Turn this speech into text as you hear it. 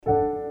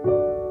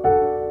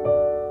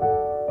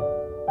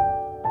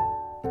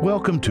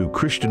Welcome to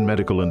Christian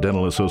Medical and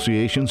Dental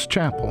Association's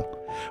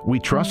Chapel. We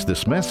trust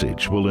this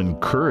message will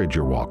encourage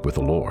your walk with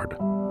the Lord.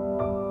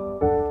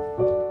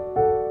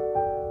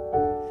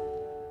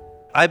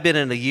 I've been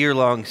in a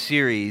year-long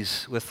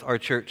series with our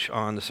church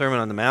on the Sermon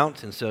on the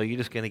Mount, and so you're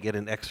just going to get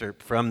an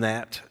excerpt from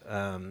that,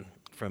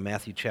 from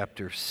Matthew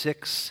chapter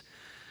 6,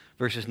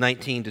 verses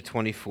 19 to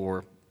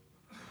 24.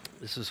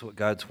 This is what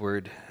God's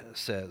Word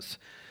says.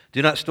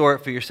 Do not store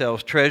up for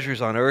yourselves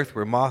treasures on earth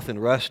where moth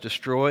and rust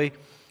destroy,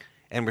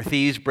 and where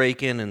thieves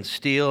break in and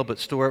steal, but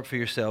store up for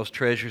yourselves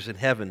treasures in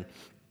heaven,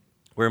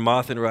 where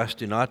moth and rust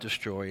do not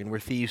destroy, and where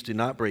thieves do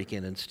not break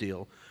in and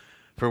steal.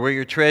 For where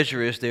your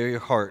treasure is, there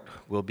your heart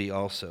will be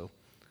also.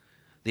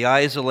 The eye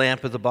is a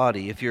lamp of the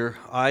body. If your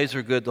eyes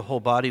are good, the whole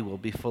body will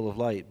be full of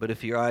light. But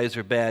if your eyes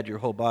are bad, your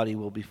whole body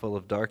will be full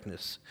of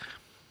darkness.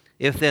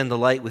 If then the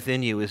light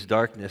within you is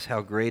darkness,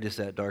 how great is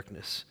that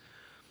darkness?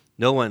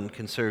 No one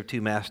can serve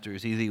two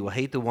masters. Either you will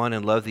hate the one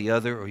and love the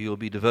other, or you will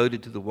be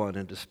devoted to the one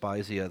and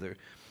despise the other.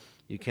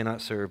 You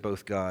cannot serve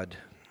both God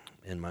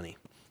and money.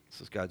 This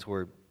is God's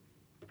Word.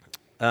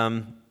 How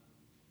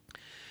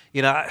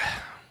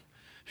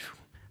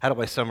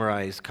do I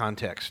summarize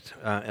context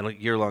in a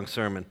year-long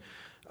sermon?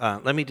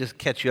 Let me just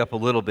catch you up a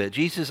little bit.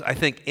 Jesus, I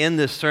think, in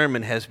this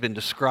sermon has been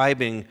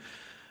describing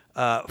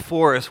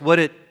for us what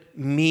it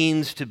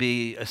means to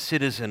be a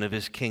citizen of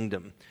His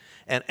kingdom.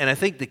 And I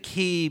think the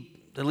key,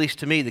 at least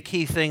to me, the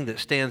key thing that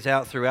stands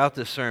out throughout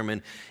this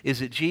sermon is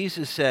that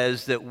Jesus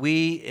says that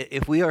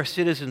if we are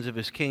citizens of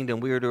His kingdom,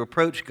 we are to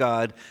approach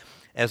God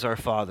as our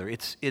Father.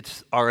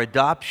 It's our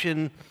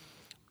adoption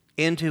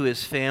into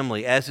His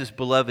family as His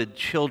beloved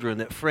children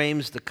that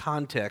frames the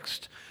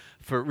context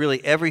for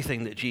really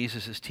everything that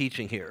Jesus is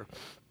teaching here.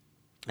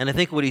 And I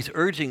think what He's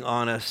urging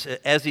on us,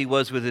 as He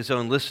was with His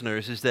own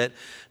listeners, is that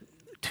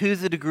to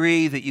the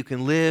degree that you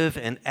can live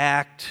and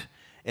act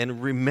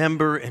and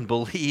remember and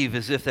believe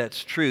as if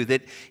that's true,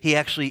 that He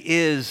actually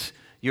is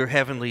your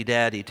heavenly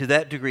daddy, to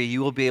that degree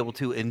you will be able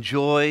to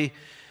enjoy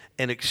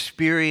and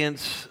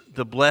experience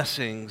the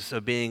blessings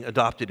of being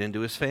adopted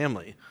into His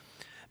family.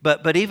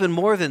 But even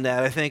more than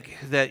that, I think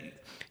that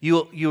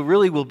you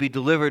really will be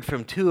delivered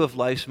from two of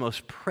life's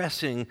most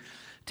pressing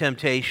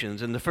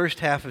temptations. In the first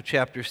half of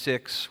chapter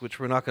 6, which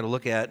we're not going to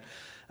look at,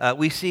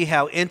 we see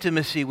how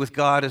intimacy with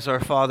God as our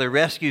Father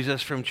rescues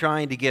us from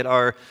trying to get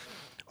our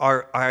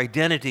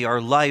identity,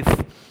 our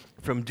life,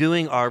 from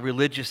doing our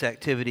religious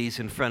activities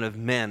in front of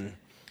men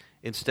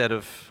instead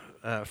of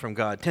from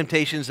God.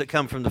 Temptations that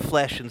come from the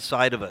flesh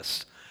inside of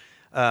us,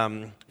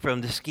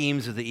 from the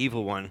schemes of the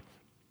evil one,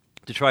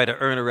 to try to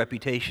earn a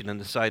reputation in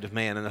the sight of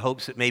man in the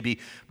hopes that maybe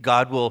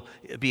God will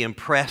be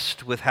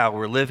impressed with how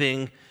we're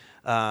living,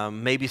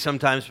 maybe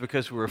sometimes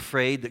because we're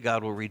afraid that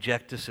God will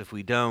reject us if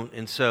we don't.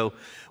 And so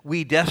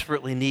we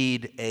desperately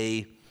need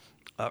a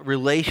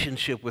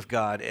relationship with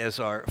God as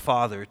our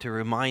Father to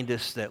remind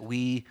us that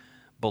we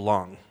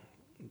belong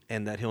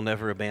and that He'll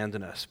never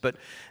abandon us. But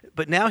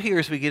now here,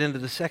 as we get into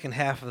the second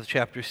half of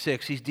chapter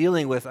 6, He's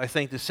dealing with, I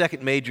think, the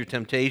second major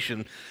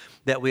temptation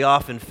that we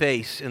often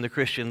face in the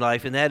Christian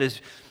life, and that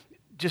is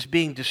just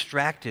being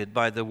distracted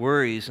by the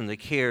worries and the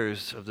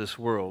cares of this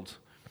world.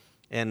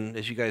 And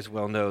as you guys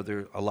well know,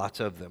 there are lots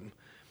of them.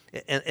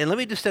 And let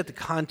me just set the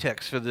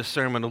context for this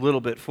sermon a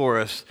little bit for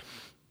us,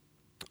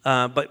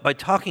 by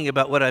talking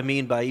about what I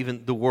mean by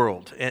even the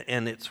world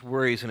and its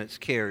worries and its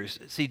cares.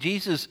 See,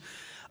 Jesus,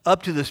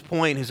 up to this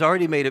point, has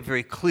already made it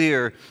very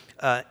clear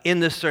in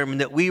this sermon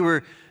that we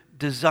were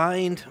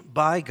designed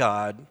by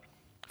God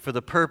for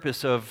the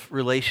purpose of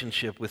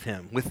relationship with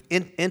Him, with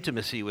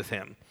intimacy with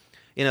Him.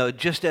 You know,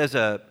 just as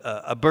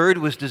a bird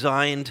was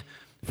designed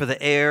for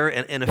the air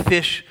and a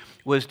fish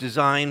was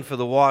designed for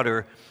the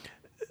water,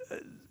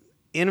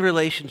 in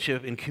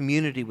relationship, in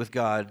community with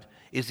God,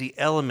 is the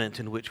element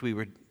in which we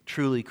were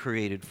truly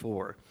created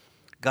for.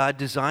 God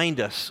designed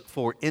us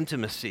for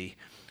intimacy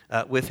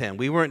with Him.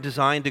 We weren't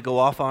designed to go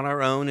off on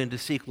our own and to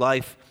seek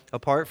life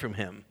apart from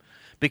Him.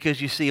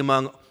 Because you see,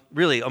 among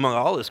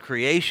all His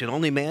creation,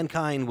 only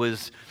mankind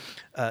was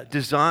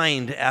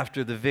designed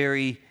after the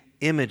very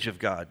image of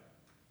God.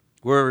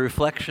 We're a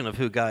reflection of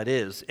who God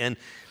is. And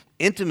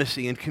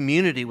intimacy and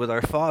community with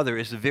our Father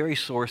is the very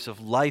source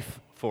of life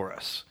for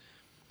us.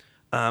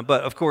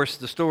 But of course,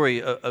 the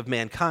story of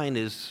mankind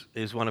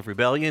is one of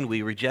rebellion.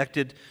 We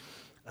rejected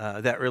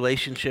that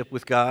relationship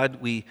with God.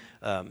 We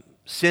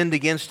sinned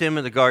against Him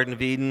in the Garden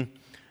of Eden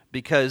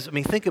because,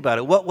 think about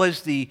it. What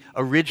was the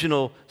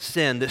original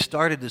sin that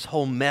started this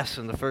whole mess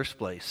in the first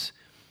place?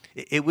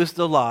 It was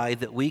the lie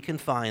that we can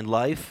find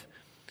life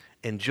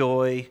and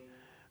joy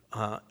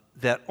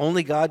that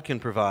only God can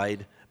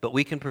provide, but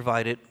we can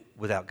provide it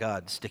without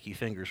God's sticky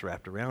fingers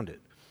wrapped around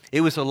it.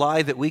 It was a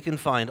lie that we can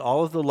find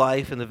all of the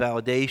life and the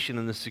validation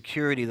and the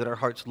security that our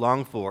hearts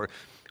long for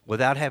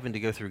without having to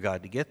go through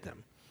God to get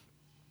them.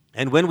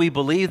 And when we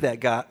believed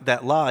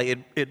that lie,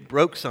 it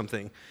broke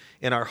something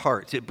in our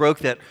hearts. It broke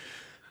that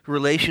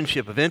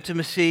relationship of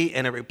intimacy,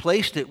 and it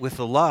replaced it with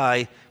the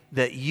lie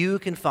that you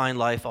can find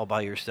life all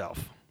by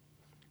yourself.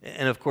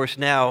 And of course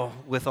now,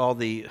 with all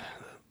the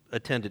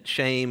attendant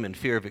shame and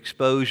fear of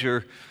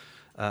exposure,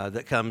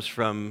 that comes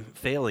from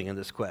failing in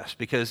this quest.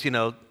 Because,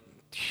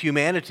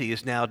 humanity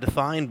is now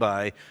defined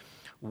by,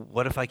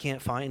 what if I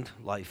can't find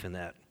life in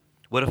that?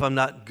 What if I'm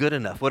not good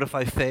enough? What if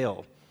I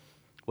fail?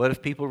 What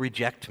if people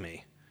reject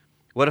me?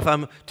 What if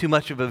I'm too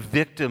much of a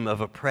victim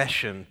of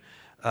oppression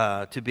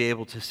to be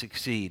able to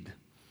succeed?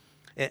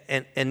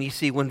 And you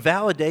see, when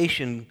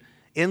validation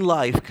in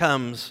life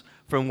comes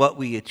from what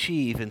we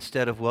achieve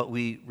instead of what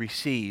we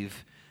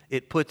receive,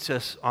 it puts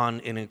us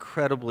on an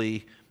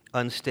incredibly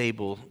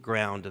unstable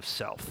ground of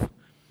self.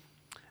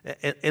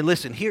 And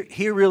listen,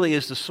 here really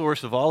is the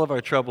source of all of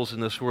our troubles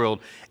in this world.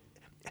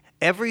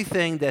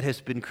 Everything that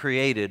has been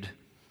created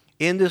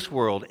in this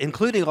world,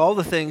 including all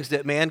the things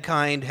that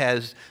mankind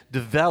has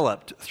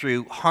developed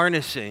through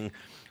harnessing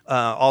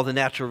all the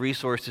natural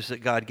resources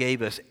that God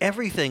gave us,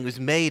 everything was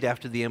made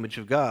after the image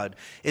of God.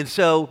 And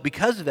so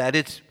because of that,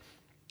 it's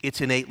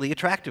innately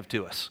attractive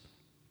to us,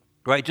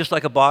 right? Just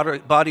like a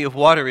body of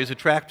water is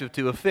attractive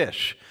to a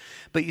fish.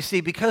 But you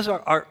see, because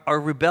our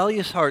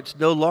rebellious hearts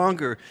no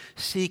longer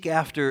seek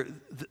after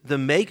the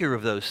maker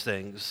of those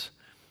things,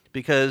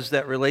 because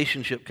that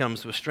relationship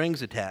comes with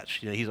strings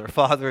attached. He's our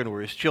father and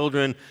we're his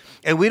children,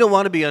 and we don't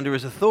want to be under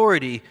his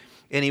authority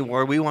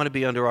anymore. We want to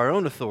be under our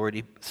own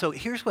authority. So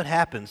here's what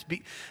happens.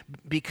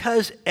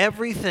 Because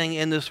everything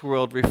in this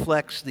world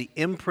reflects the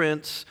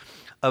imprints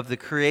of the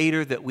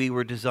Creator that we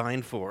were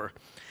designed for,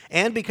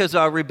 and because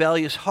our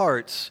rebellious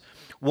hearts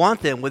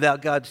want them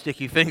without God's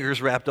sticky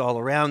fingers wrapped all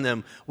around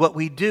them, what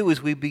we do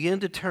is we begin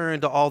to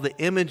turn to all the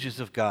images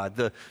of God,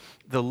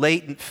 the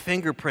latent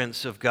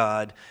fingerprints of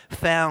God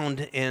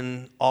found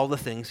in all the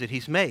things that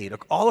he's made,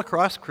 all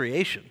across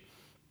creation.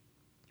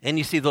 And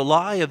you see, the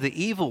lie of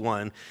the evil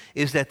one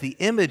is that the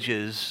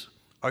images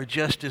are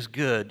just as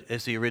good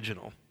as the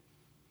original.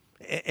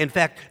 In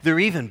fact, they're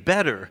even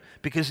better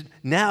because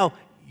now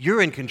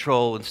you're in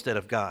control instead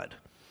of God.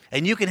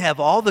 And you can have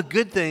all the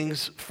good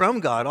things from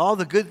God, all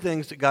the good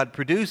things that God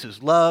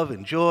produces, love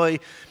and joy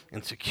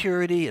and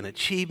security and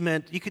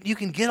achievement. You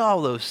can get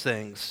all those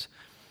things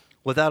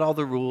without all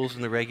the rules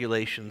and the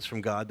regulations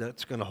from God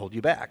that's going to hold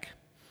you back.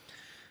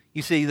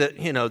 You see,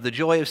 the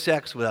joy of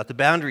sex without the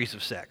boundaries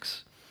of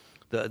sex,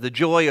 the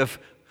joy of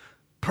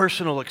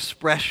personal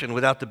expression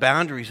without the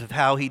boundaries of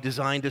how he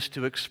designed us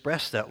to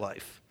express that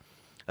life,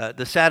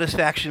 the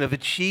satisfaction of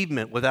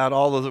achievement without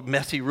all of the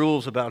messy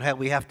rules about how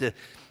we have to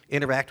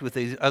interact with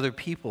these other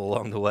people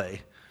along the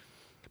way.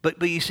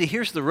 But you see,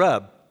 here's the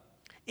rub.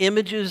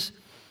 Images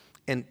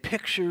and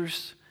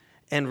pictures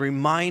and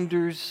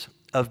reminders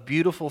of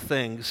beautiful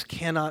things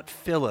cannot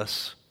fill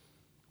us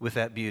with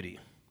that beauty.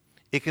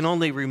 It can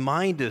only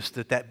remind us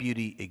that that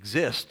beauty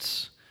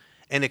exists,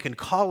 and it can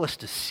call us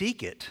to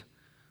seek it.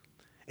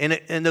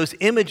 And those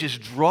images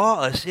draw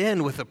us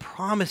in with the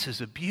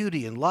promises of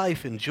beauty and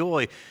life and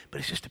joy,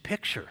 but it's just a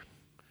picture.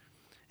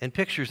 And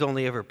pictures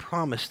only ever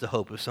promise the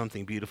hope of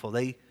something beautiful.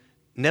 They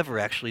never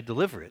actually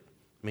deliver it.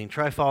 I mean,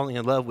 try falling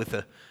in love with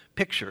a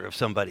picture of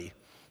somebody.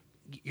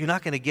 You're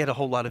not going to get a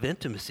whole lot of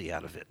intimacy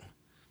out of it.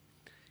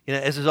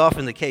 As is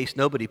often the case,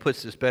 nobody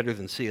puts this better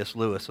than C.S.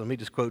 Lewis. Let me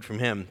just quote from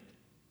him.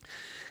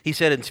 He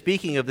said, "In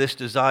speaking of this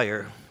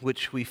desire,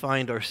 which we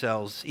find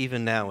ourselves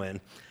even now in,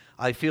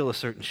 I feel a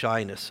certain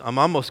shyness. I'm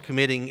almost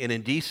committing an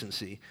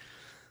indecency.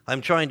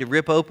 I'm trying to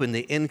rip open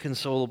the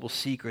inconsolable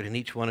secret in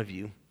each one of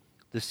you,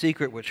 the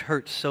secret which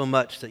hurts so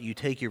much that you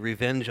take your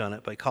revenge on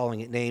it by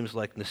calling it names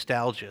like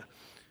nostalgia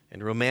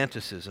and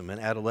romanticism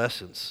and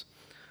adolescence.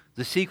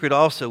 The secret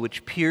also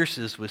which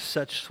pierces with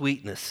such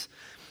sweetness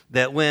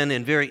that when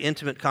in very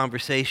intimate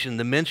conversation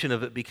the mention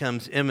of it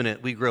becomes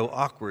imminent, we grow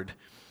awkward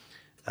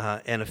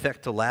and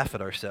affect to laugh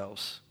at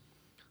ourselves.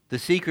 The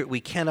secret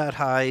we cannot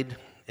hide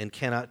and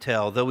cannot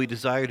tell, though we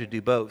desire to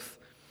do both.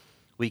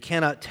 We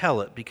cannot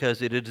tell it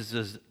because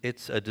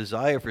it's a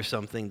desire for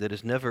something that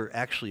has never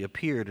actually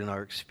appeared in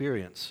our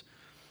experience.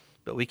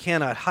 But we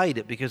cannot hide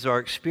it because our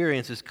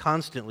experience is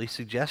constantly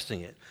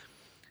suggesting it.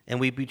 And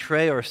we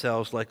betray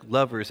ourselves like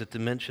lovers at the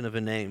mention of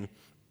a name.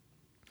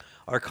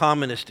 Our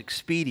commonest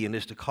expedient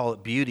is to call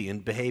it beauty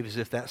and behave as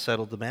if that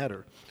settled the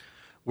matter.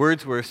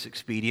 Wordsworth's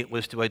expedient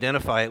was to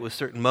identify it with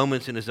certain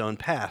moments in his own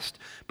past.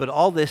 But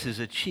all this is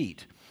a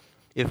cheat.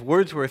 If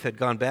Wordsworth had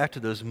gone back to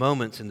those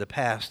moments in the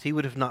past, he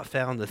would have not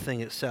found the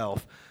thing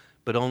itself,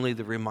 but only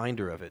the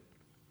reminder of it.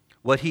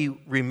 What he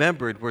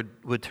remembered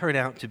would turn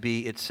out to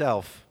be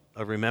itself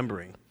a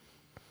remembering.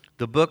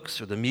 The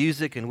books or the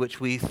music in which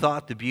we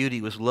thought the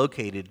beauty was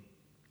located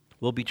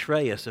will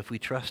betray us if we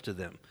trust to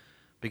them,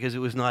 because it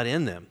was not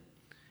in them.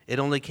 It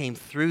only came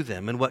through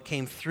them, and what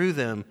came through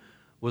them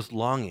was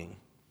longing.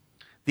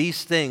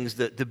 These things,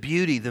 the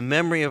beauty, the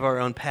memory of our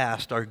own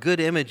past, are good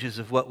images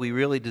of what we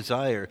really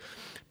desire.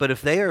 But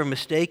if they are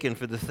mistaken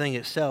for the thing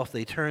itself,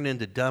 they turn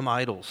into dumb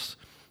idols,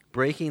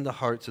 breaking the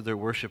hearts of their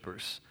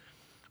worshipers.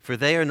 For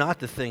they are not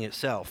the thing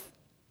itself.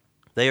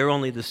 They are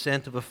only the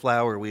scent of a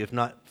flower we have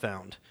not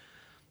found,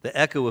 the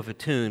echo of a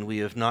tune we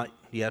have not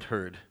yet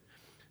heard,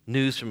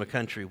 news from a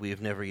country we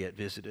have never yet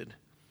visited.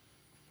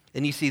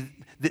 And you see,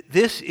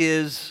 this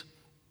is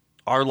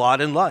our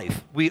lot in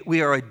life.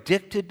 We are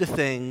addicted to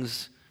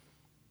things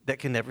that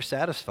can never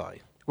satisfy.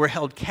 We're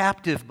held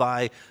captive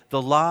by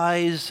the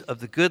lies of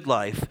the good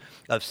life,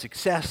 of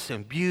success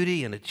and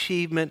beauty and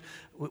achievement,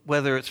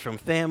 whether it's from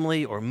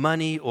family or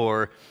money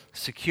or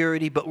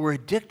security, but we're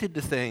addicted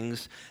to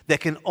things that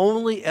can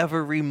only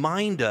ever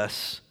remind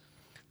us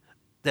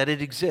that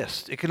it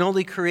exists. It can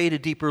only create a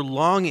deeper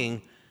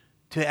longing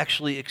to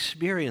actually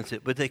experience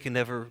it, but they can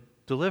never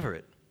deliver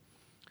it.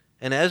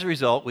 And as a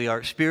result, we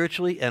are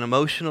spiritually and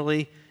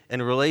emotionally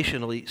and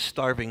relationally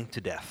starving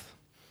to death,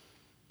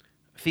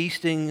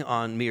 feasting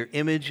on mere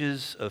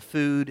images of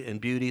food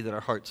and beauty that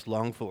our hearts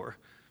long for.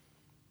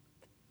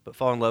 But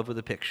fall in love with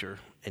the picture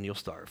and you'll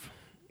starve.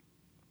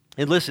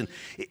 And listen,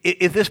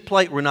 if this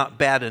plight were not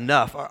bad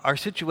enough, our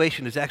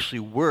situation is actually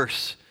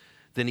worse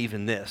than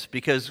even this,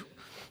 because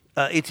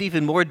it's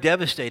even more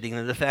devastating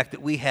than the fact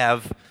that we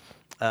have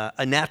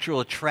a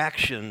natural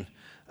attraction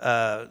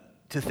to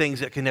things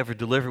that can never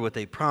deliver what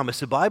they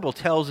promise. The Bible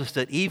tells us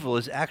that evil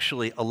is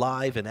actually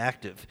alive and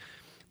active,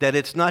 that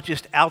it's not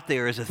just out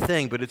there as a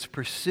thing, but it's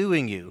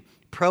pursuing you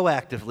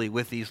proactively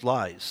with these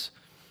lies.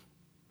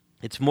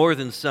 It's more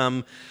than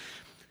some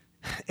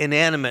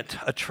inanimate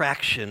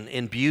attraction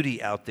in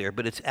beauty out there,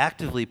 but it's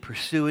actively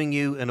pursuing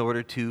you in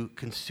order to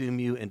consume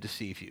you and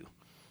deceive you.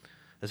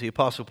 As the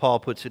Apostle Paul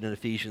puts it in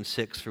Ephesians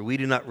 6, "For we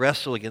do not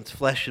wrestle against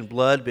flesh and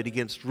blood, but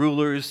against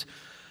rulers,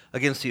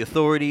 against the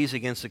authorities,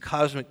 against the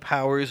cosmic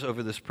powers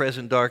over this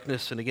present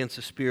darkness, and against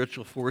the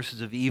spiritual forces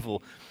of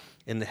evil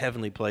in the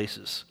heavenly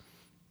places."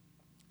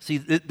 See,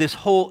 this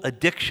whole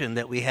addiction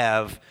that we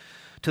have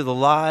to the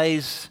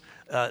lies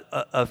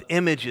of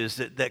images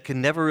that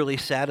can never really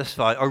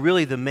satisfy are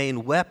really the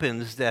main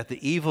weapons that the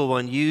evil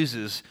one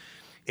uses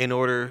in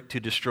order to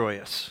destroy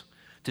us,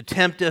 to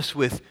tempt us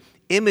with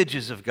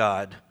images of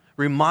God,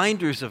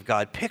 reminders of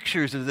God,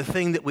 pictures of the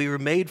thing that we were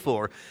made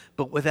for,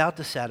 but without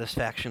the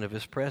satisfaction of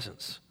His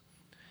presence.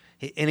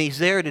 And He's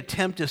there to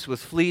tempt us with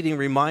fleeting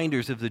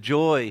reminders of the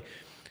joy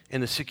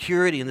and the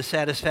security and the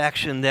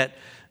satisfaction that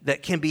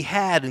can be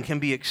had and can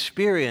be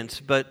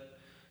experienced, but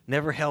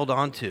never held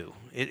on to.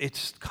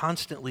 It's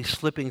constantly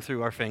slipping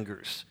through our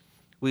fingers.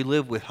 We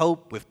live with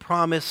hope, with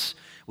promise,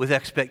 with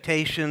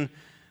expectation,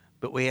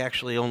 but we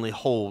actually only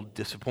hold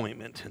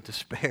disappointment and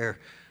despair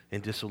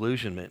and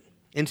disillusionment.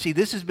 And see,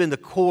 this has been the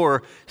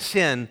core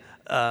sin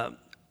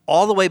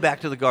all the way back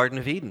to the Garden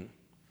of Eden,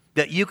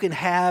 that you can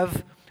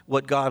have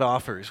what God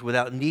offers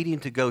without needing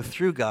to go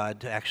through God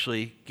to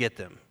actually get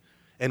them.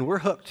 And we're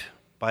hooked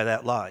by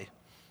that lie.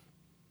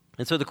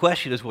 And so the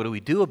question is, what do we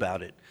do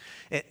about it?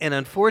 And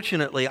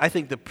unfortunately, I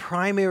think the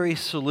primary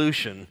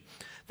solution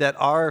that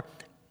our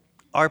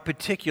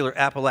particular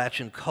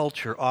Appalachian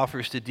culture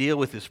offers to deal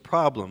with this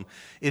problem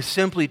is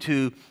simply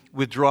to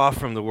withdraw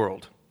from the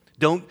world.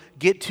 Don't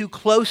get too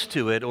close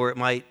to it or it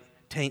might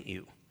taint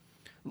you.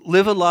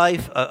 Live a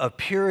life of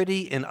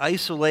purity and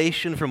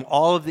isolation from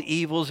all of the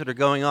evils that are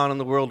going on in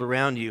the world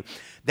around you.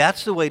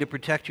 That's the way to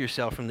protect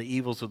yourself from the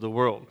evils of the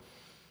world.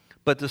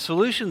 But the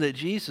solution that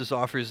Jesus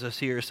offers us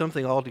here is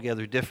something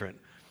altogether different.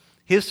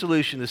 His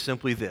solution is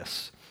simply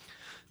this: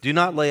 do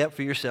not lay up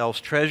for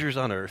yourselves treasures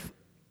on earth,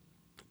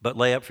 but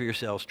lay up for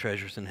yourselves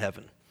treasures in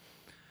heaven.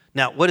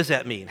 Now, what does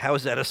that mean? How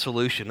is that a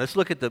solution? Let's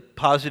look at the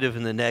positive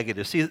and the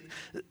negative. See,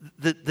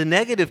 the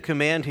negative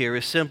command here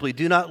is simply,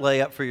 do not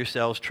lay up for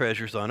yourselves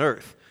treasures on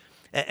earth.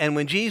 And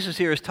when Jesus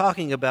here is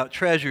talking about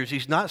treasures,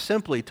 He's not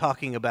simply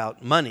talking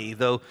about money,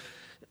 though,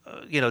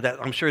 that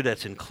I'm sure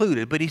that's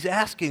included, but He's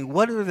asking,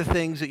 what are the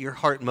things that your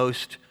heart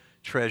most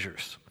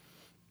treasures?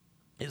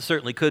 It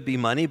certainly could be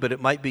money, but it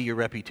might be your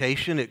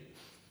reputation, it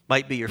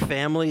might be your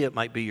family, it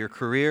might be your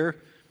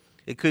career,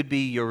 it could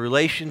be your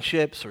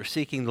relationships or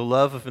seeking the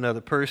love of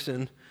another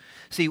person.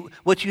 See,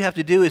 what you have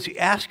to do is you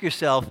ask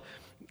yourself,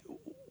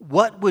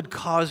 what would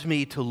cause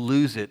me to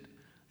lose it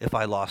if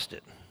I lost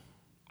it?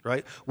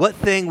 Right? What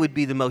thing would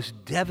be the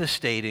most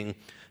devastating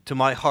to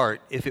my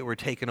heart if it were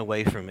taken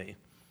away from me?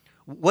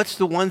 What's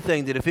the one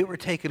thing that if it were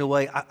taken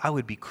away, I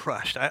would be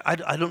crushed? I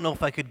don't know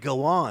if I could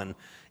go on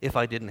if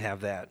I didn't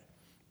have that.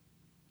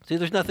 See,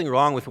 there's nothing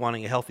wrong with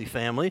wanting a healthy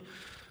family.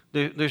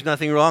 There's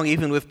nothing wrong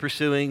even with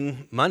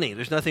pursuing money.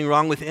 There's nothing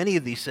wrong with any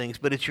of these things,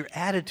 but it's your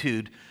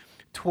attitude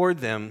toward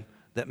them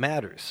that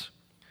matters.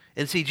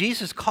 And see,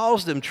 Jesus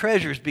calls them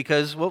treasures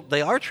because, well,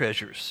 they are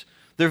treasures.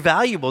 They're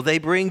valuable. They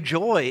bring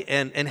joy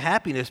and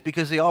happiness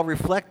because they all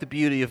reflect the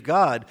beauty of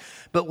God.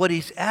 But what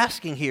He's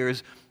asking here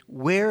is,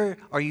 where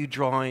are you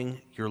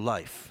drawing your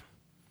life?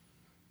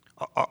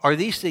 Are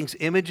these things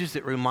images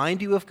that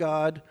remind you of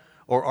God,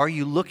 or are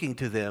you looking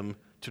to them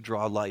to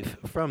draw life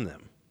from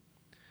them?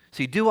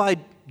 See, do I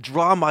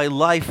draw my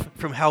life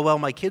from how well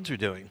my kids are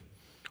doing,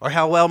 or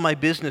how well my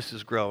business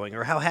is growing,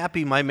 or how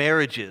happy my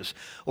marriage is?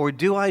 Or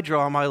do I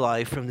draw my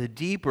life from the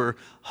deeper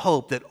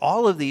hope that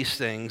all of these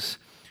things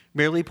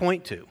merely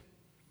point to?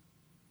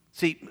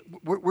 See,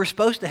 we're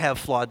supposed to have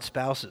flawed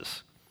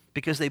spouses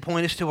because they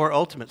point us to our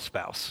ultimate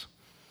spouse.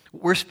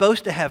 We're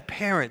supposed to have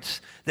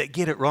parents that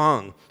get it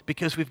wrong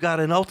because we've got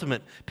an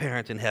ultimate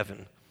parent in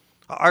heaven.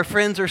 Our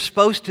friends are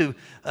supposed to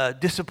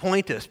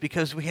disappoint us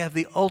because we have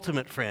the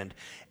ultimate friend.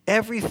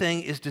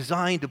 Everything is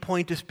designed to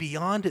point us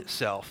beyond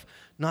itself,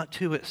 not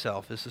to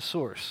itself as the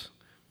source.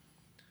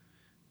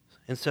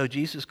 And so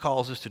Jesus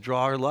calls us to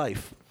draw our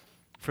life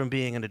from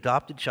being an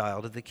adopted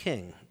child of the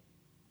King.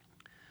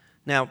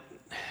 Now,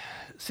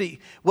 see,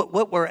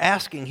 what we're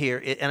asking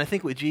here, and I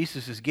think what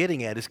Jesus is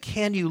getting at, is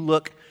can you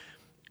look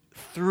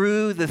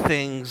through the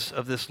things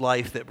of this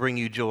life that bring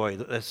you joy,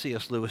 as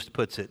C.S. Lewis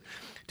puts it,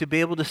 to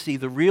be able to see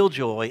the real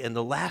joy and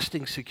the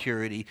lasting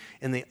security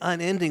and the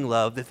unending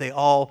love that they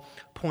all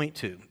point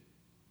to?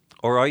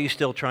 Or are you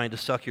still trying to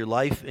suck your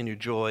life and your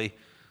joy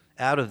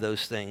out of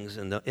those things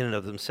in and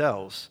of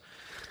themselves?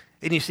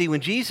 And you see, when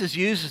Jesus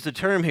uses the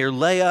term here,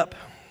 lay up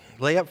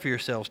for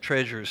yourselves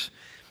treasures,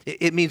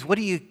 it means what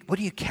are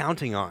you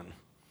counting on?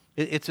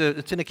 It's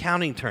an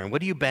accounting term.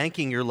 What are you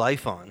banking your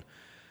life on?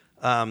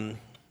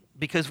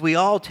 Because we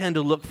all tend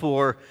to look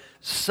for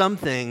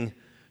something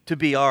to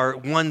be our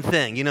one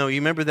thing. You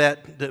remember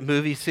that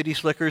movie, City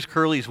Slickers,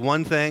 Curly's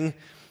one thing?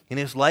 And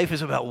his life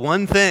is about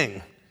one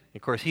thing.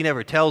 Of course, he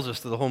never tells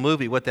us through the whole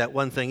movie what that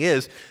one thing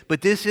is,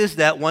 but this is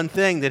that one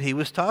thing that he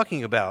was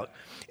talking about.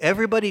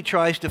 Everybody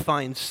tries to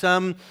find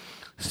some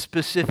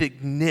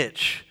specific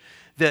niche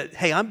that,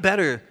 hey, I'm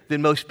better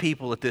than most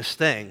people at this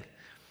thing.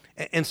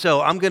 And so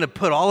I'm going to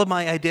put all of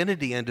my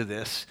identity into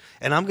this,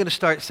 and I'm going to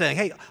start saying,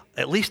 hey,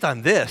 at least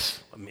I'm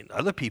this. I mean,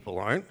 other people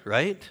aren't,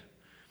 right?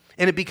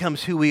 And it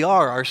becomes who we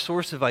are, our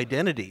source of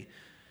identity.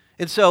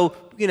 And so,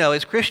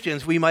 as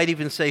Christians, we might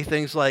even say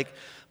things like,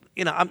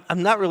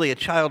 I'm not really a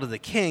child of the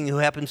King who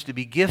happens to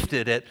be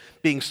gifted at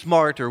being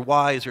smart or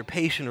wise or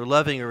patient or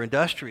loving or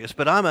industrious,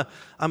 but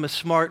I'm a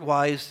smart,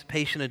 wise,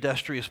 patient,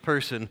 industrious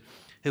person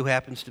who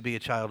happens to be a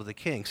child of the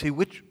King. See,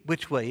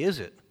 which way is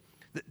it?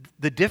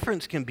 The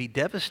difference can be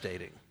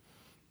devastating.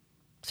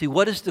 See,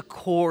 what is the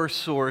core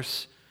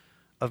source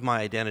of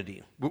my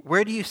identity?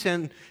 Where do you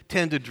tend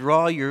to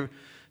draw your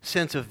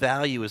sense of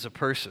value as a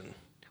person?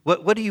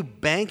 What are you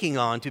banking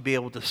on to be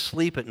able to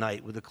sleep at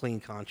night with a clean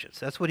conscience?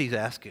 That's what he's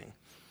asking.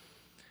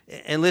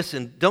 And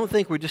listen, don't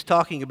think we're just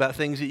talking about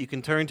things that you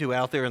can turn to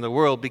out there in the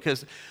world,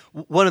 because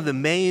one of the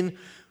main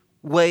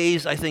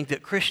ways I think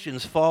that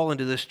Christians fall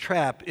into this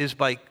trap is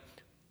by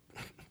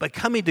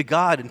coming to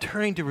God and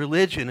turning to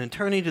religion and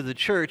turning to the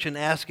church and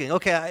asking,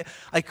 okay,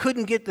 I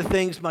couldn't get the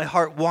things my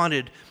heart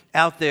wanted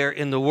out there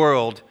in the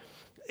world.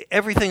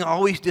 Everything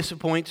always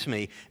disappoints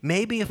me.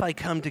 Maybe if I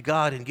come to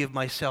God and give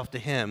myself to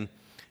Him,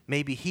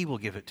 maybe He will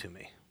give it to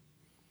me.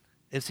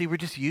 And see, we're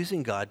just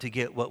using God to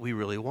get what we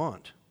really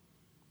want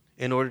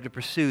in order to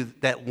pursue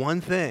that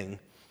one thing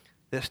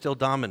that still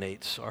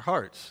dominates our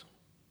hearts.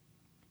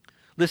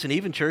 Listen,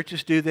 even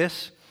churches do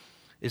this,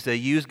 is they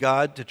use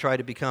God to try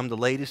to become the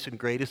latest and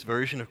greatest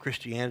version of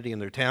Christianity in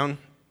their town.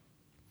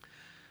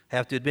 I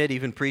have to admit,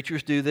 even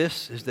preachers do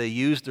this, is they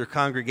use their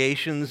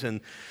congregations and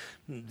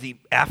the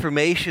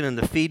affirmation and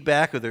the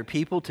feedback of their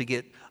people to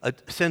get a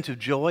sense of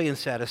joy and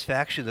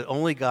satisfaction that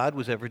only God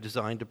was ever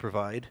designed to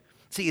provide.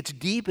 See, it's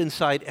deep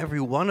inside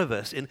every one of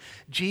us, and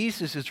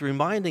Jesus is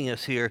reminding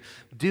us here,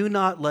 do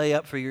not lay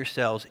up for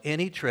yourselves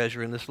any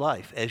treasure in this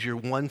life as your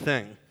one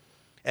thing,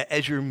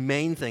 as your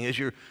main thing, as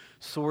your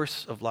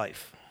source of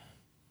life.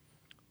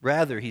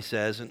 Rather, he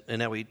says, and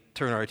now we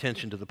turn our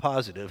attention to the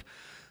positive,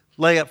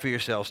 lay up for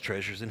yourselves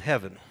treasures in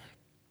heaven.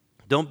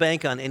 Don't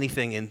bank on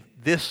anything in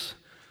this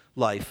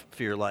life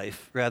for your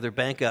life. Rather,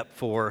 bank up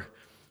for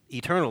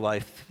eternal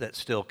life that's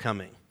still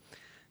coming.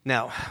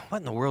 Now, what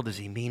in the world does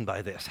he mean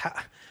by this?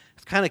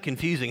 It's kind of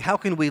confusing. How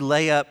can we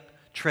lay up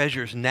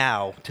treasures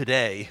now,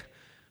 today,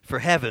 for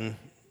heaven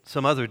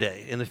some other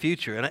day in the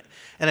future?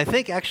 And I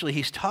think actually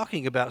he's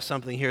talking about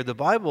something here. The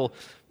Bible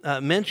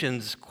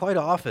mentions quite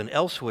often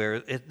elsewhere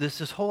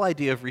this whole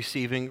idea of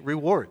receiving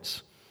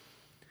rewards.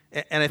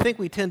 And I think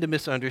we tend to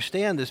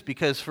misunderstand this,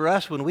 because for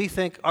us, when we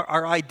think,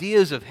 our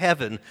ideas of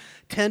heaven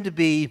tend to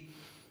be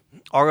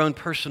our own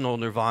personal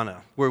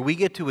nirvana, where we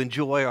get to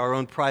enjoy our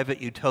own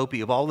private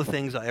utopia of all the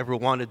things I ever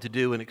wanted to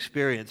do and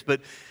experience.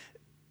 But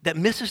that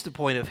misses the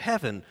point of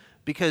heaven,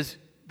 because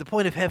the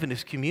point of heaven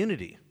is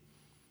community.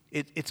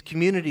 It's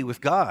community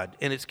with God,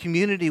 and it's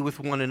community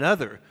with one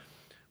another,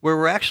 where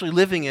we're actually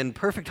living in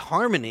perfect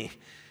harmony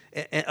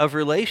of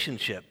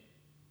relationship.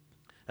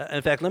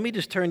 In fact, let me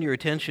just turn your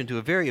attention to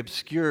a very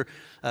obscure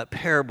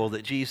parable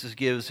that Jesus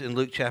gives in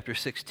Luke chapter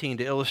 16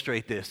 to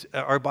illustrate this.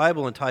 Our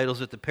Bible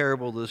entitles it the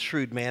parable of the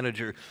shrewd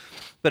manager,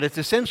 but it's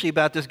essentially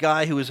about this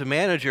guy who is a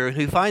manager and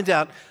who finds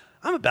out,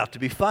 I'm about to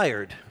be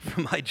fired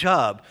from my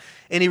job.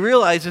 And he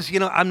realizes,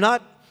 I'm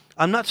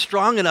not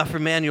strong enough for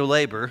manual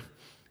labor,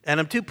 and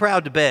I'm too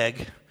proud to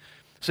beg,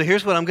 so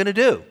here's what I'm going to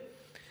do.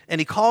 And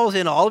he calls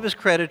in all of his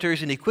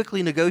creditors, and he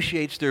quickly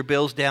negotiates their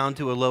bills down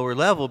to a lower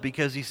level,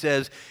 because he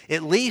says,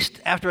 at least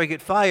after I get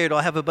fired,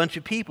 I'll have a bunch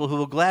of people who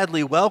will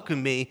gladly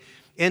welcome me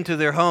into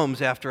their homes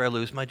after I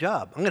lose my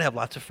job. I'm going to have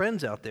lots of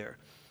friends out there.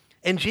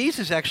 And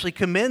Jesus actually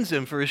commends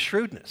him for his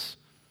shrewdness.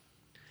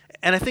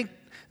 And I think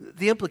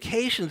the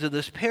implications of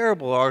this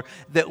parable are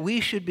that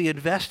we should be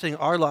investing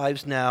our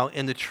lives now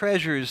in the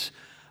treasures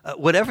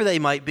whatever they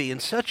might be, in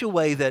such a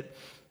way that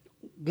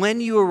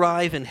when you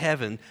arrive in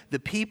heaven, the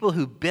people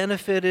who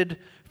benefited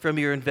from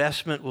your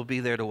investment will be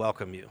there to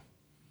welcome you.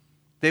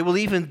 They will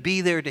even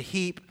be there to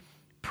heap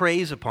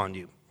praise upon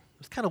you.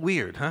 It's kind of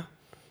weird, huh?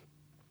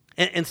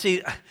 And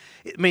see, I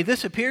mean,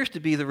 this appears to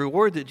be the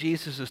reward that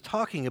Jesus is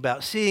talking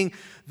about, seeing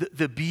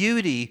the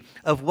beauty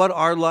of what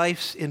our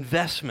life's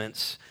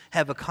investments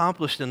have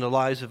accomplished in the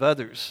lives of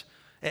others.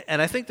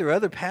 And I think there are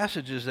other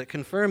passages that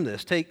confirm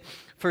this. Take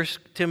 1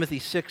 Timothy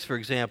 6, for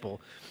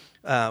example,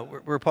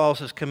 where Paul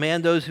says,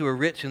 "Command those who are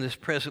rich in this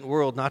present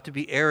world not to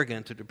be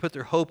arrogant or to put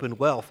their hope in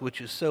wealth,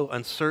 which is so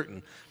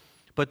uncertain,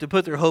 but to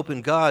put their hope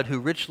in God, who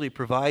richly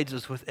provides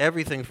us with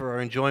everything for our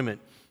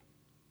enjoyment.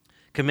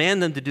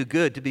 Command them to do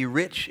good, to be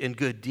rich in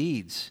good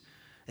deeds,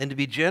 and to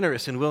be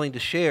generous and willing to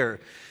share.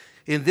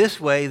 In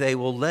this way, they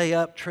will lay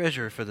up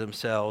treasure for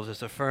themselves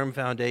as a firm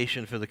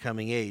foundation for the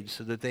coming age,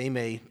 so that they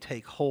may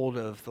take hold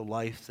of the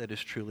life that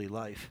is truly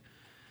life."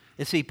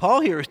 And see, Paul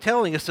here is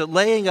telling us that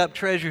laying up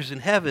treasures in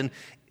heaven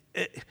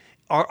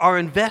are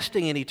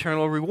investing in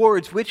eternal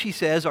rewards, which he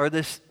says are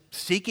this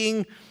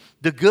seeking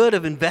the good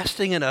of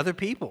investing in other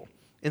people,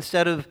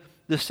 instead of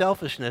the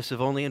selfishness of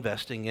only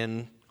investing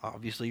in,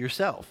 obviously,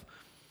 yourself.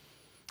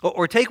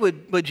 Or take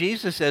what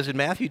Jesus says in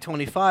Matthew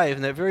 25,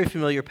 in that very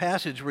familiar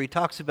passage where he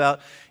talks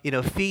about,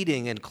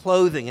 feeding and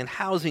clothing and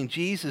housing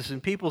Jesus.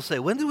 And people say,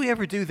 when did we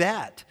ever do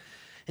that?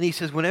 And he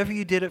says, whenever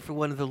you did it for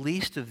one of the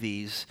least of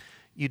these,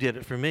 you did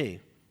it for me.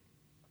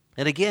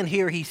 And again,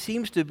 here he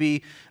seems to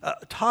be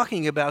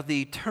talking about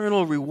the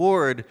eternal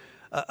reward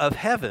of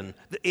heaven,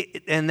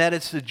 and that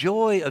it's the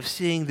joy of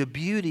seeing the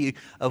beauty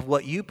of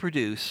what you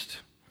produced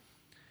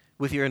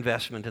with your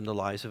investment in the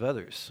lives of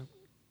others.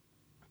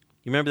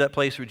 You remember that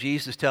place where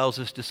Jesus tells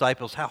his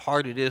disciples how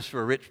hard it is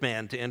for a rich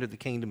man to enter the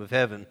kingdom of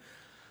heaven,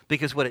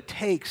 because what it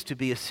takes to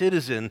be a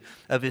citizen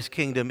of his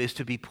kingdom is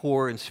to be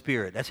poor in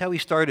spirit. That's how he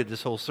started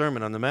this whole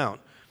Sermon on the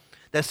Mount.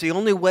 That's the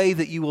only way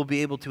that you will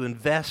be able to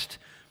invest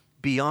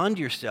beyond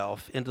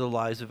yourself into the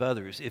lives of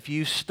others. If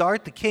you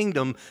start the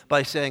kingdom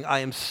by saying, I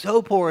am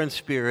so poor in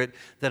spirit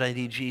that I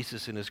need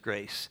Jesus and his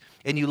grace,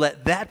 and you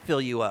let that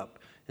fill you up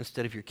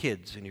instead of your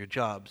kids and your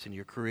jobs and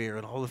your career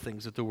and all the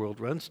things that the world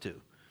runs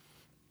to.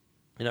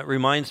 And it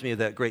reminds me of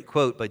that great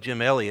quote by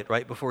Jim Elliot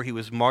right before he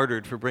was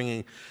martyred for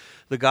bringing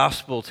the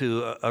gospel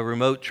to a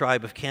remote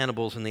tribe of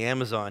cannibals in the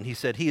Amazon. He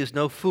said, "He is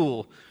no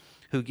fool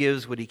who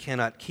gives what he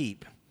cannot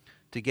keep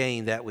to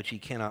gain that which he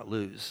cannot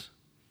lose."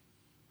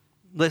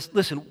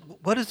 Listen,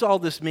 what does all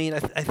this mean? I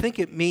think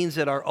it means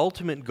that our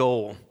ultimate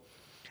goal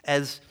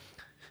as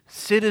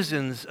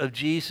citizens of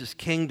Jesus'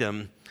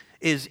 kingdom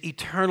is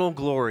eternal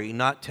glory,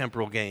 not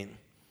temporal gain.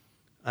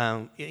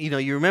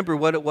 You remember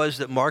what it was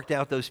that marked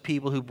out those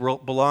people who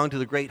belonged to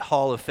the great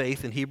hall of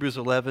faith in Hebrews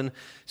 11? It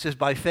says,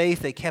 by faith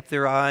they kept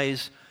their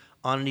eyes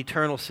on an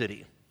eternal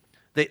city.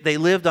 They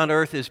lived on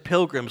earth as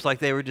pilgrims, like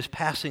they were just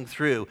passing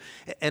through.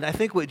 And I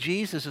think what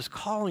Jesus is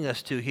calling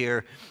us to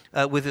here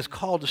with his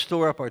call to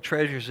store up our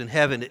treasures in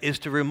heaven is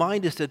to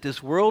remind us that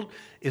this world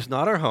is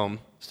not our home,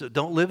 so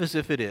don't live as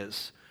if it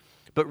is,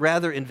 but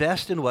rather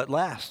invest in what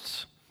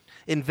lasts.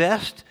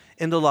 Invest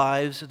in the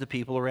lives of the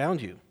people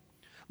around you.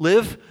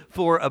 Live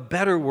for a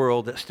better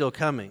world that's still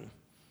coming.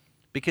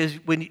 Because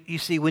when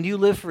you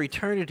live for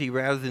eternity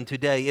rather than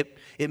today,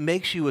 it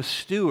makes you a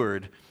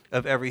steward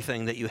of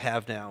everything that you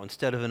have now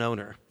instead of an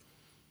owner.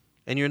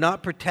 And you're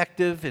not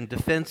protective and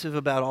defensive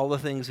about all the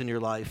things in your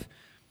life.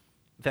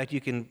 In fact,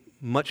 you can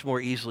much more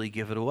easily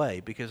give it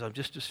away because I'm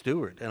just a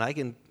steward and I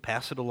can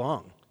pass it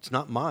along. It's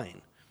not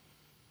mine.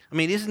 I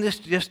mean, isn't this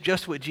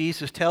just what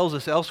Jesus tells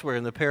us elsewhere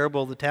in the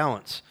parable of the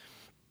talents?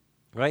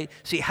 Right?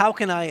 See, how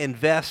can I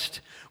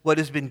invest what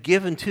has been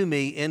given to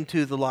me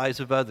into the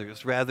lives of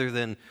others rather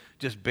than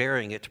just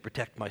bearing it to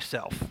protect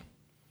myself?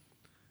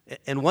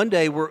 And one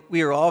day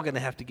we are all going to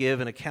have to give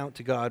an account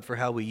to God for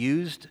how we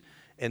used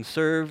and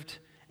served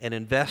and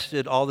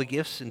invested all the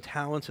gifts and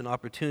talents and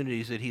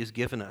opportunities that he has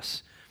given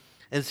us.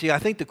 And see, I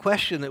think the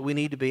question that we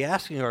need to be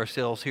asking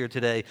ourselves here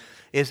today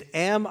is,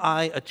 am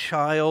I a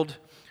child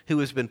who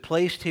has been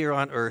placed here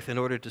on earth in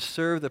order to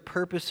serve the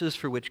purposes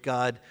for which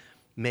God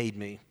made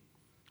me?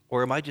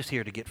 Or am I just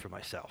here to get for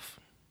myself?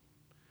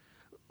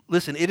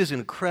 Listen, it is an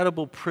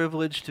incredible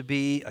privilege to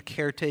be a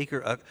caretaker,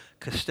 a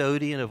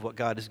custodian of what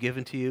God has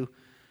given to you.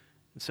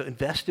 And so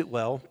invest it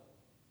well,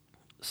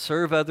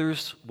 serve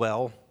others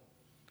well,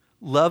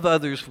 love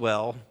others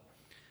well,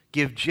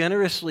 give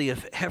generously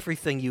of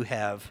everything you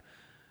have.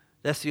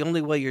 That's the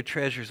only way your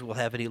treasures will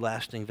have any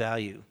lasting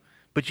value.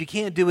 But you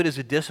can't do it as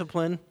a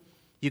discipline.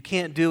 You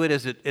can't do it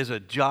as a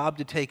job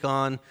to take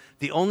on.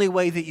 The only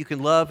way that you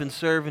can love and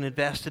serve and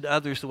invest in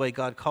others the way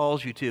God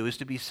calls you to is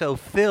to be so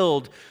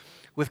filled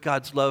with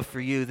God's love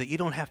for you that you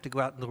don't have to go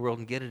out in the world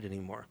and get it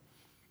anymore.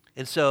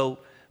 And so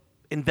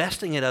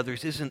investing in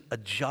others isn't a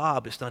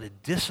job. It's not a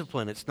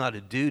discipline. It's not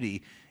a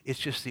duty. It's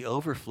just the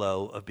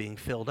overflow of being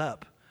filled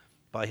up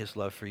by his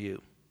love for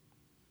you.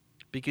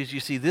 Because you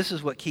see, this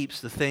is what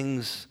keeps the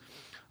things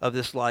of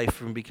this life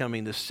from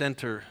becoming the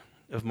center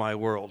of my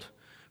world,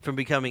 from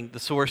becoming the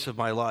source of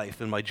my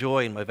life and my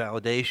joy and my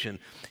validation.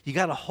 You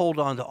got to hold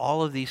on to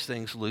all of these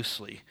things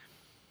loosely.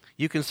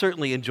 You can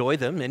certainly enjoy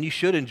them, and you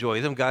should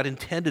enjoy them. God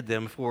intended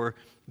them for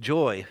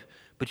joy,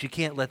 but you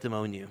can't let them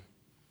own you.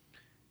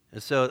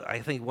 And so I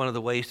think one of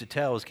the ways to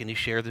tell is, can you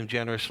share them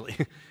generously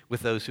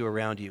with those who are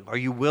around you? Are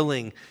you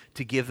willing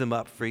to give them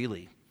up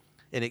freely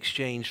in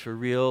exchange for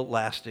real,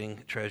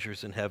 lasting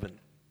treasures in heaven?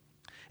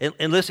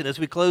 And listen, as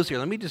we close here,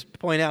 let me just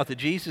point out that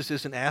Jesus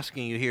isn't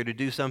asking you here to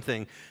do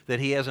something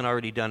that he hasn't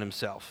already done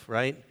himself,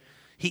 right?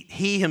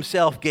 He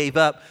himself gave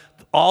up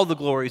all the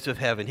glories of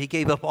heaven. He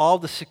gave up all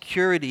the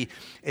security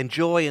and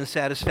joy and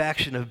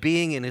satisfaction of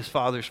being in his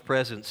Father's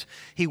presence.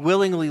 He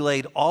willingly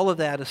laid all of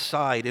that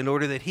aside in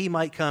order that he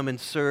might come and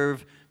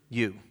serve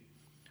you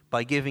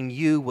by giving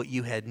you what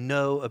you had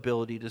no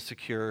ability to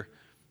secure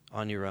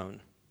on your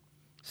own.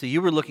 See,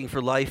 you were looking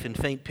for life in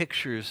faint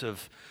pictures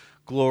of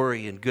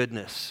glory and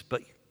goodness,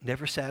 but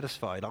never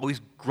satisfied,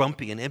 always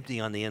grumpy and empty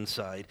on the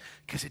inside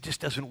because it just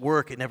doesn't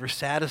work. It never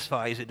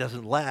satisfies. It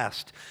doesn't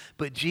last.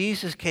 But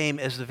Jesus came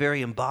as the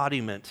very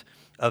embodiment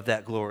of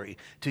that glory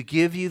to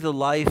give you the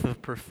life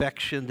of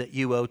perfection that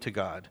you owe to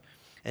God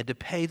and to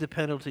pay the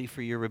penalty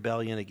for your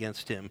rebellion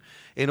against him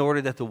in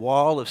order that the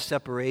wall of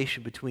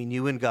separation between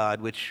you and God,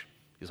 which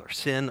is our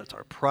sin, it's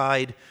our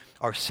pride,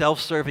 our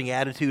self-serving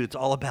attitude, it's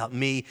all about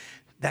me,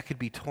 that could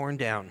be torn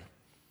down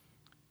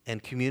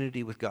and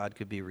community with God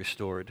could be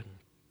restored.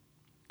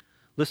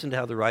 Listen to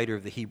how the writer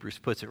of the Hebrews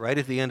puts it right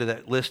at the end of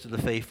that list of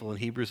the faithful in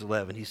Hebrews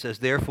 11. He says,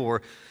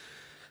 "Therefore,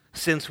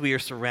 since we are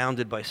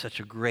surrounded by such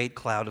a great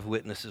cloud of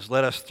witnesses,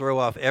 let us throw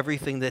off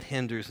everything that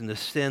hinders and the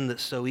sin that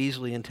so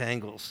easily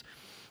entangles,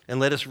 and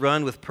let us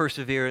run with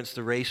perseverance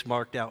the race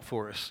marked out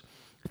for us,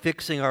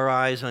 fixing our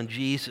eyes on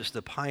Jesus,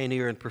 the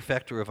pioneer and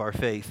perfecter of our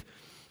faith,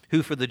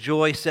 who for the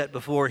joy set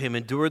before him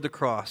endured the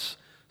cross,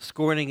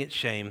 scorning its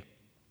shame,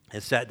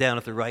 and sat down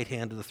at the right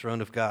hand of the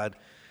throne of God.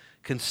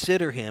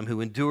 Consider him who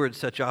endured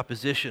such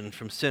opposition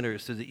from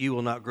sinners so that you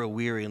will not grow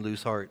weary and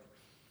lose heart."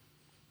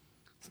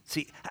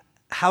 See,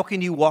 how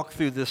can you walk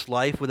through this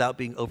life without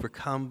being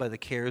overcome by the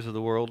cares of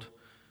the world,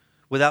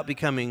 without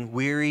becoming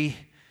weary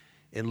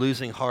and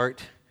losing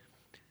heart?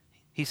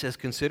 He says,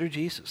 consider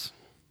Jesus.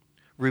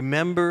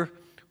 Remember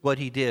what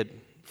he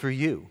did for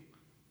you.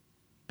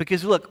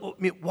 Because look,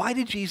 why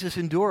did Jesus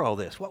endure all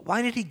this?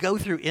 Why did he go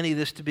through any of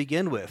this to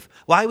begin with?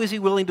 Why was he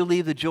willing to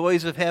leave the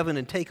joys of heaven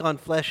and take on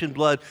flesh and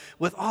blood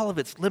with all of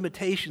its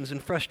limitations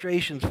and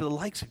frustrations for the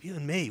likes of you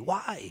and me?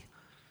 Why?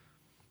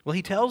 Well,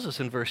 he tells us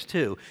in verse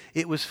 2,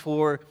 it was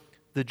for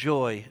the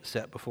joy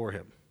set before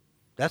him.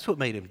 That's what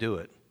made him do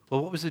it.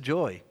 Well, what was the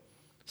joy?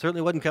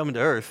 Certainly wasn't coming to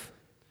earth.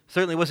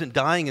 Certainly wasn't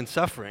dying and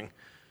suffering.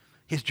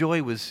 His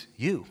joy was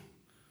you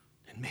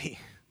and me.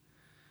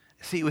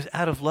 See, it was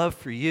out of love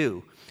for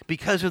you.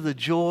 Because of the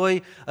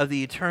joy of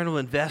the eternal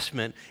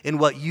investment in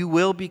what you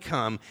will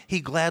become, he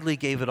gladly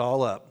gave it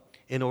all up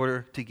in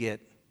order to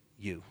get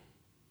you.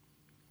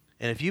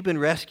 And if you've been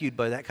rescued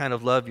by that kind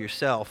of love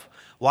yourself,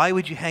 why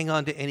would you hang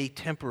on to any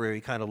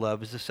temporary kind of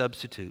love as a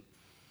substitute?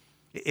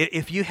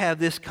 If you have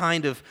this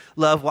kind of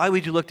love, why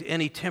would you look to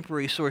any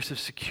temporary source of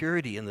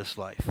security in this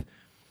life?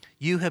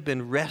 You have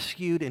been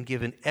rescued and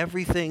given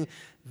everything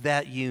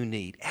that you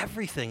need.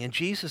 Everything. And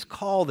Jesus'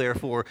 call,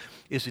 therefore,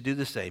 is to do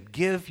the same.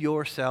 Give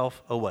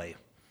yourself away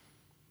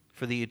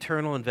for the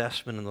eternal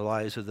investment in the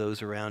lives of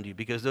those around you,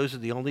 because those are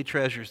the only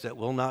treasures that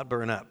will not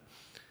burn up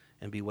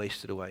and be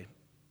wasted away.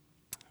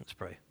 Let's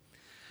pray.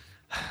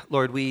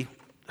 Lord, we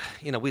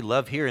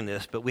love hearing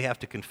this, but we have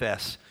to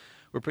confess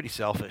we're pretty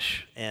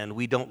selfish, and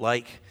we don't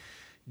like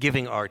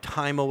giving our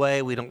time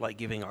away. We don't like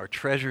giving our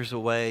treasures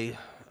away.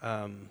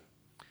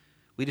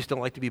 We just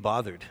don't like to be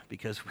bothered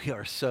because we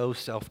are so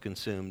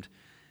self-consumed.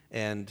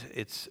 And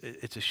it's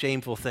a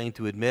shameful thing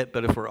to admit,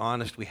 but if we're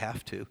honest, we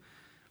have to.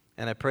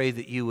 And I pray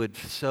that you would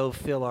so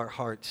fill our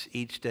hearts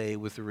each day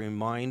with a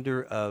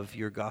reminder of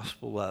your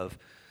gospel love,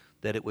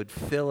 that it would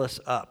fill us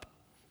up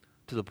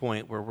to the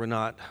point where we're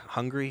not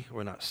hungry,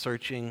 we're not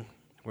searching,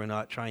 we're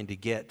not trying to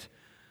get,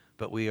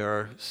 but we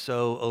are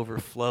so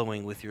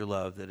overflowing with your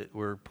love that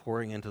we're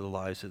pouring into the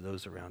lives of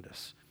those around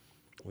us.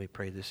 We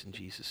pray this in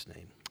Jesus'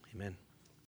 name. Amen.